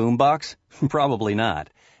music on a boombox? Probably not.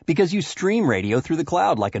 Because you stream radio through the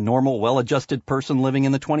cloud like a normal, well-adjusted person living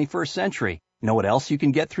in the 21st century. Know what else you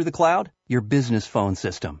can get through the cloud? Your business phone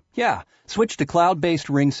system. Yeah, switch to cloud-based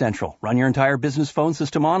RingCentral. Run your entire business phone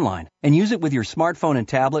system online. And use it with your smartphone and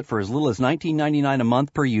tablet for as little as $19.99 a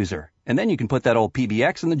month per user. And then you can put that old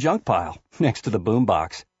PBX in the junk pile, next to the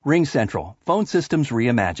boombox. RingCentral. Phone systems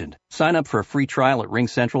reimagined. Sign up for a free trial at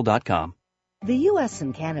ringcentral.com. The U.S.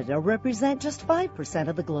 and Canada represent just 5%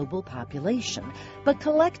 of the global population, but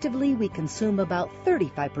collectively we consume about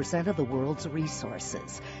 35% of the world's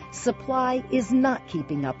resources. Supply is not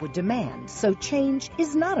keeping up with demand, so change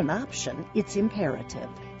is not an option, it's imperative.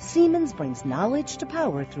 Siemens brings knowledge to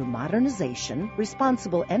power through modernization,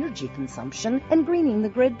 responsible energy consumption, and greening the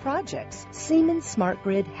grid projects. Siemens Smart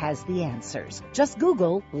Grid has the answers. Just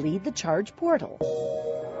Google Lead the Charge portal.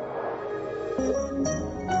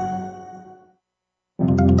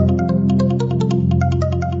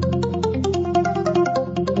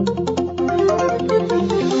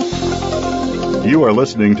 You are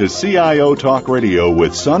listening to CIO Talk Radio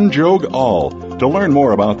with Sanjog Aul. To learn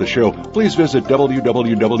more about the show, please visit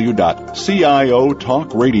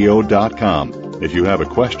www.ciotalkradio.com. If you have a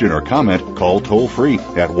question or comment, call toll-free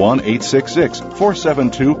at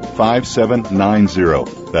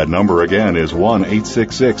 1-866-472-5790. That number again is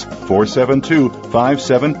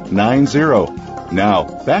 1-866-472-5790. Now,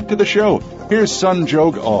 back to the show. Here's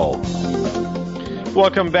Sanjog Aul.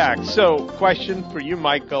 Welcome back. So, question for you,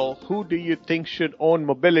 Michael. Who do you think should own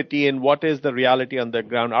mobility, and what is the reality on the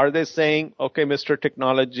ground? Are they saying, okay, Mr.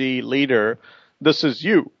 Technology Leader, this is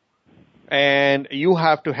you, and you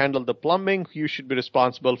have to handle the plumbing. You should be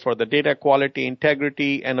responsible for the data quality,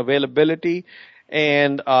 integrity, and availability,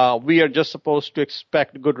 and we are just supposed to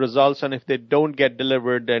expect good results, and if they don't get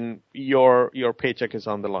delivered, then your paycheck is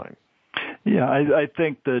on the line? Yeah, I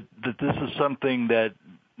think that this is something that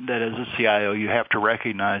as a CIO you have to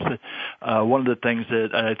recognize. That one of the things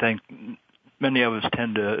that I think many of us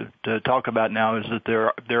tend to talk about now is that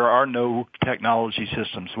there are no technology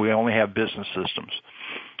systems. We only have business systems.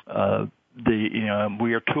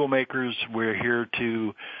 We are tool makers. We're here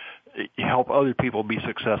to help other people be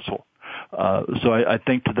successful. So I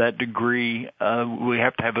think to that degree, we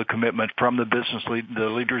have to have a commitment from the business the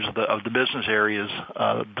leaders of the business areas,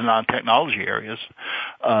 the non-technology areas,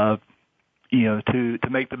 to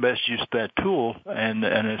make the best use of that tool, and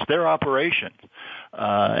it's their operation,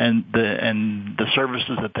 and the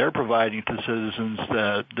services that they're providing to citizens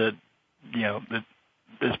that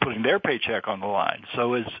is putting their paycheck on the line.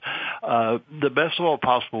 So it's the best of all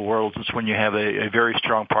possible worlds is when you have a very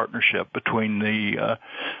strong partnership between the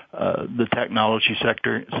technology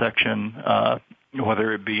section,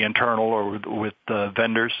 whether it be internal or with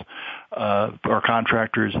vendors or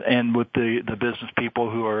contractors, and with the business people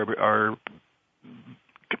who are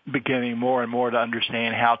beginning more and more to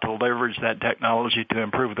understand how to leverage that technology to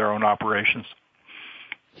improve their own operations.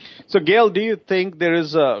 So, Gail, do you think there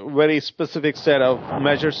is a very specific set of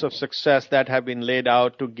measures of success that have been laid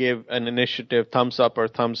out to give an initiative thumbs up or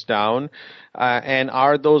thumbs down? And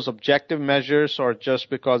are those objective measures, or just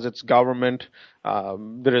because it's government,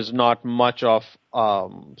 there is not much of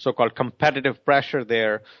so-called competitive pressure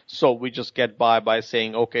there, so we just get by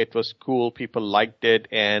saying, okay, it was cool, people liked it,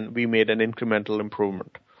 and we made an incremental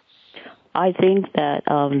improvement? I think that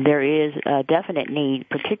there is a definite need,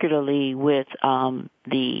 particularly with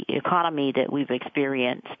the economy that we've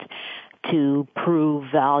experienced, to prove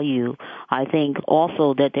value. I think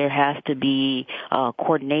also that there has to be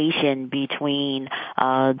coordination between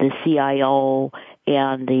the CIO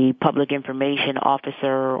and the public information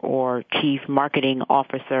officer or chief marketing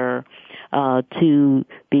officer to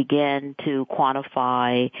begin to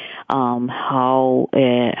quantify how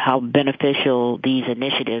beneficial these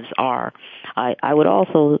initiatives are. I would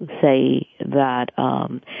also say that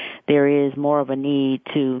there is more of a need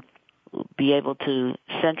to be able to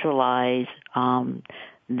centralize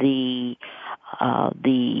the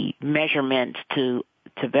measurements to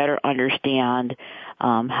better understand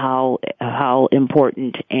how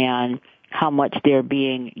important and how much they're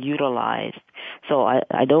being utilized. So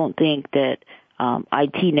I don't think that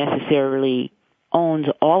IT necessarily owns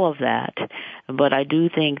all of that, but I do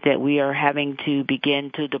think that we are having to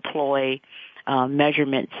begin to deploy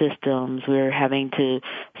measurement systems. We're having to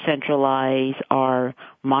centralize our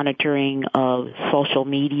monitoring of social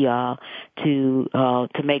media to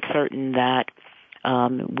make certain that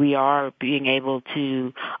we are being able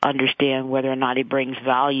to understand whether or not it brings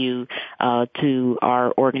value to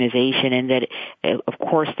our organization, and that, of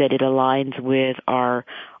course, that it aligns with our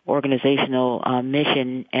organizational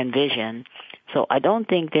mission and vision. So I don't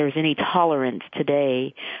think there's any tolerance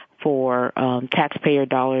today for taxpayer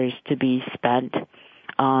dollars to be spent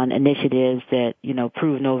on initiatives that,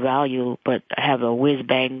 prove no value, but have a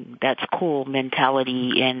whiz-bang, that's cool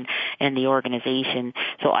mentality in the organization.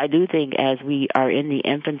 So I do think as we are in the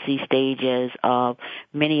infancy stages of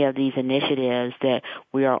many of these initiatives, that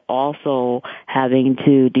we are also having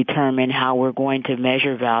to determine how we're going to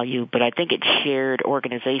measure value. But I think it's shared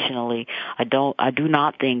organizationally. I do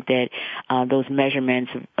not think that those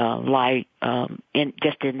measurements lie in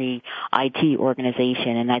the IT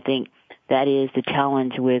organization, and I think that is the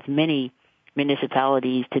challenge with many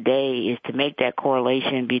municipalities today, is to make that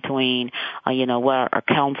correlation between, what our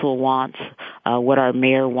council wants what our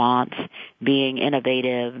mayor wants, being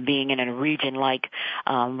innovative, being in a region like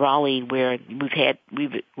Raleigh where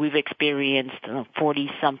we've experienced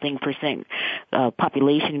 40-something%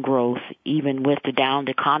 population growth. Even with the downed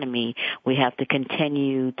economy, we have to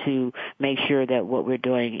continue to make sure that what we're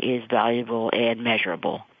doing is valuable and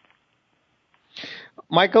measurable.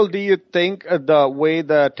 Michael, do you think the way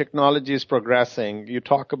the technology is progressing, you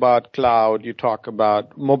talk about cloud, you talk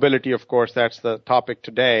about mobility, of course, that's the topic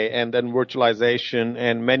today, and then virtualization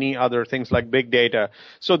and many other things like big data.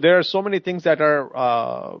 So there are so many things that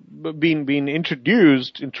are being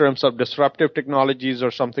introduced in terms of disruptive technologies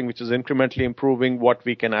or something which is incrementally improving what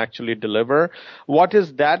we can actually deliver. What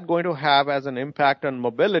is that going to have as an impact on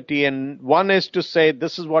mobility? And one is to say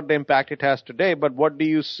this is what the impact it has today, but what do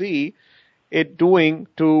you see it doing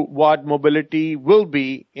to what mobility will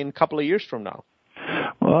be in a couple of years from now?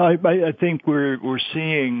 Well, I think we're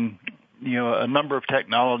seeing, a number of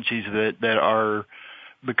technologies that are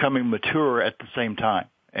becoming mature at the same time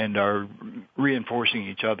and are reinforcing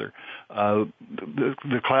each other.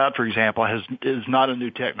 The cloud, for example, is not a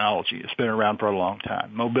new technology. It's been around for a long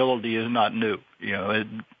time. Mobility is not new.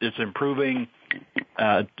 It's improving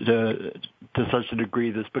to such a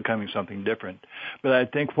degree that's becoming something different. But I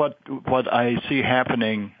think what I see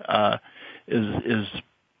happening is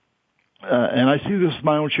and I see this with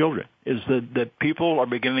my own children, is that people are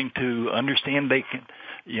beginning to understand they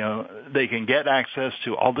can get access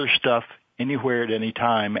to all their stuff anywhere at any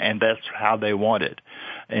time, and that's how they want it.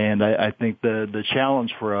 And I think the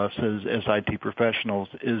challenge for us as IT professionals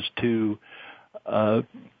is to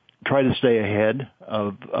try to stay ahead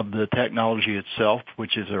of the technology itself,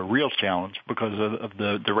 which is a real challenge because of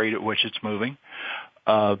the rate at which it's moving.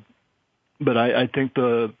 But I think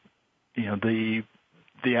the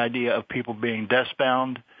idea of people being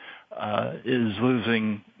desk-bound is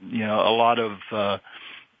losing a lot of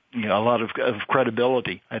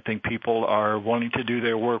credibility. I think people are wanting to do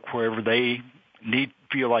their work wherever they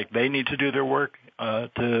feel like they need to do their work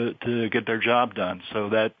to get their job done. So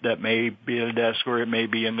that may be at a desk, or it may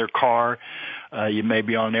be in their car. You may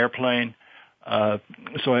be on an airplane.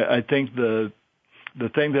 So I think the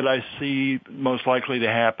thing that I see most likely to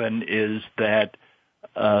happen is that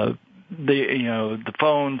the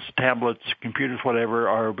phones, tablets, computers, whatever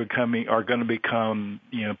are going to become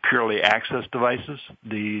purely access devices.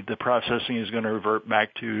 The processing is going to revert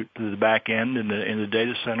back to the back end in the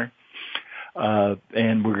data center,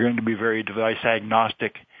 and we're going to be very device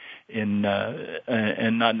agnostic and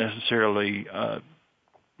not necessarily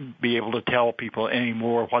be able to tell people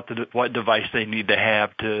anymore what device they need to have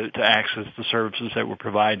to access the services that we're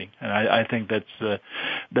providing. And I think that's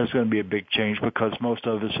going to be a big change, because most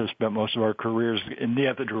of us have spent most of our careers in the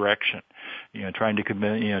other direction, trying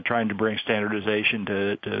to bring standardization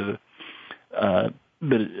to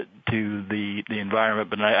the environment.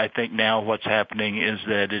 But I think now what's happening is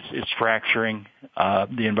that it's fracturing.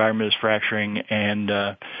 The environment is fracturing,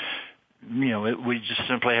 and we just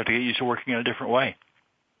simply have to get used to working in a different way.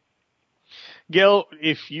 Gil,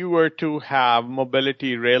 if you were to have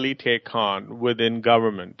mobility really take on within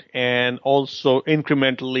government and also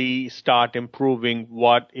incrementally start improving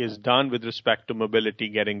what is done with respect to mobility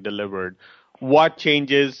getting delivered, what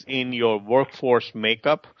changes in your workforce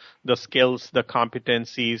makeup, the skills, the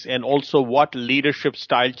competencies, and also what leadership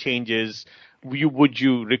style changes would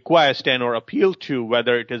you request and or appeal to,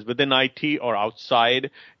 whether it is within IT or outside,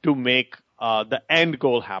 to make the end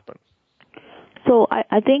goal happen? So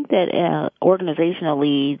I think that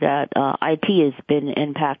organizationally that IT has been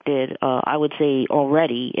impacted, I would say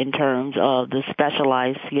already, in terms of the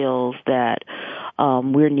specialized skills that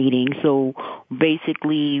we're needing. So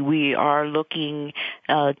basically we are looking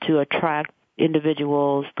to attract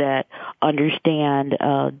individuals that understand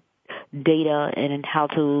data and how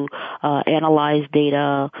to analyze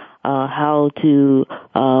data, how to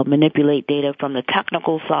manipulate data from the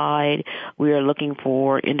technical side. We are looking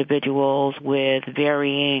for individuals with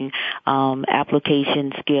varying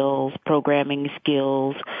application skills, programming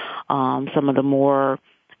skills, some of the more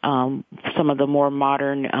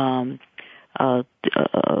modern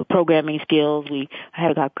programming skills. We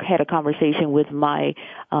had a conversation with my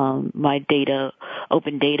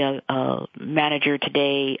open data manager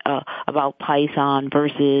today about Python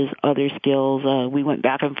versus other skills. We went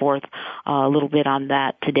back and forth a little bit on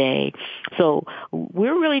that today. So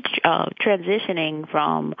we're really transitioning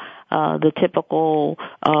from the typical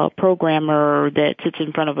programmer that sits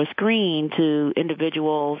in front of a screen to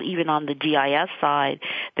individuals, even on the GIS side,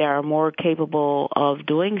 that are more capable of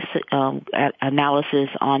doing analysis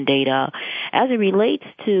on data. As it relates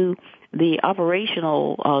to the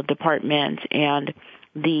operational departments and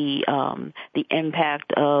the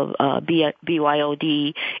impact of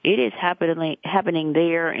BYOD. It is happening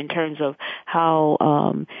there in terms of how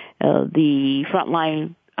the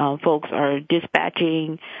frontline folks are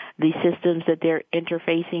dispatching the systems that they're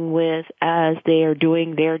interfacing with as they are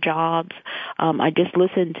doing their jobs. I just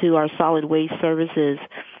listened to our solid waste services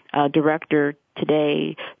director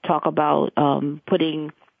today talk about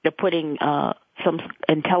putting some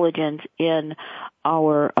intelligence in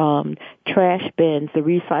our trash bins, the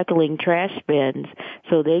recycling trash bins,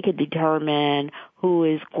 so they could determine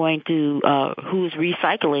who's recycling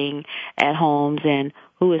at homes and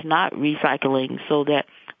who is not recycling, so that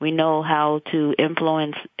we know how to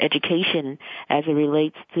influence education as it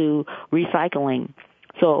relates to recycling.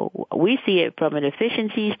 So we see it from an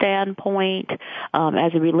efficiency standpoint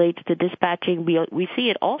as it relates to dispatching. We see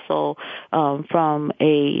it also from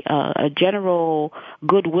a general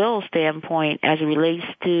goodwill standpoint as it relates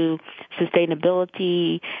to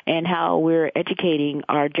sustainability and how we're educating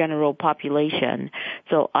our general population.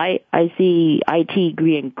 So I see IT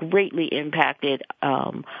being greatly impacted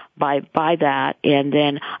by that, and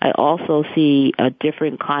then I also see a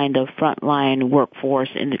different kind of frontline workforce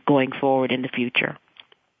going forward in the future.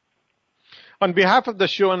 On behalf of the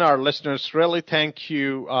show and our listeners, really thank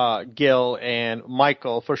you, Gil and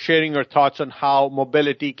Michael, for sharing your thoughts on how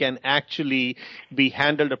mobility can actually be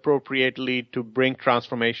handled appropriately to bring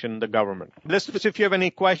transformation in the government. Listeners, if you have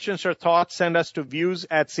any questions or thoughts, send us to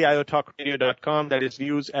views@ciotalkradio.com. That is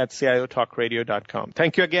views@ciotalkradio.com.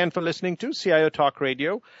 Thank you again for listening to CIO Talk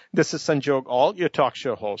Radio. This is Sanjog Aul, your talk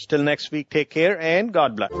show host. Till next week, take care and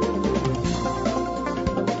God bless.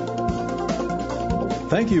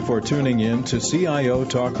 Thank you for tuning in to CIO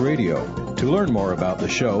Talk Radio. To learn more about the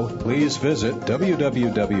show, please visit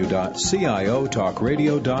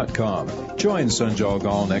www.ciotalkradio.com. Join Sanjog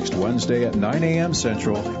Aul next Wednesday at 9 a.m.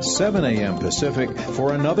 Central, 7 a.m. Pacific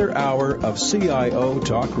for another hour of CIO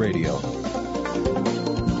Talk Radio.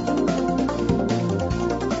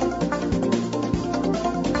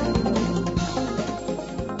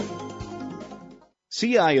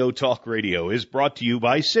 CIO Talk Radio is brought to you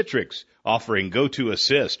by Citrix, offering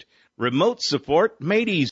GoToAssist, remote support made easy.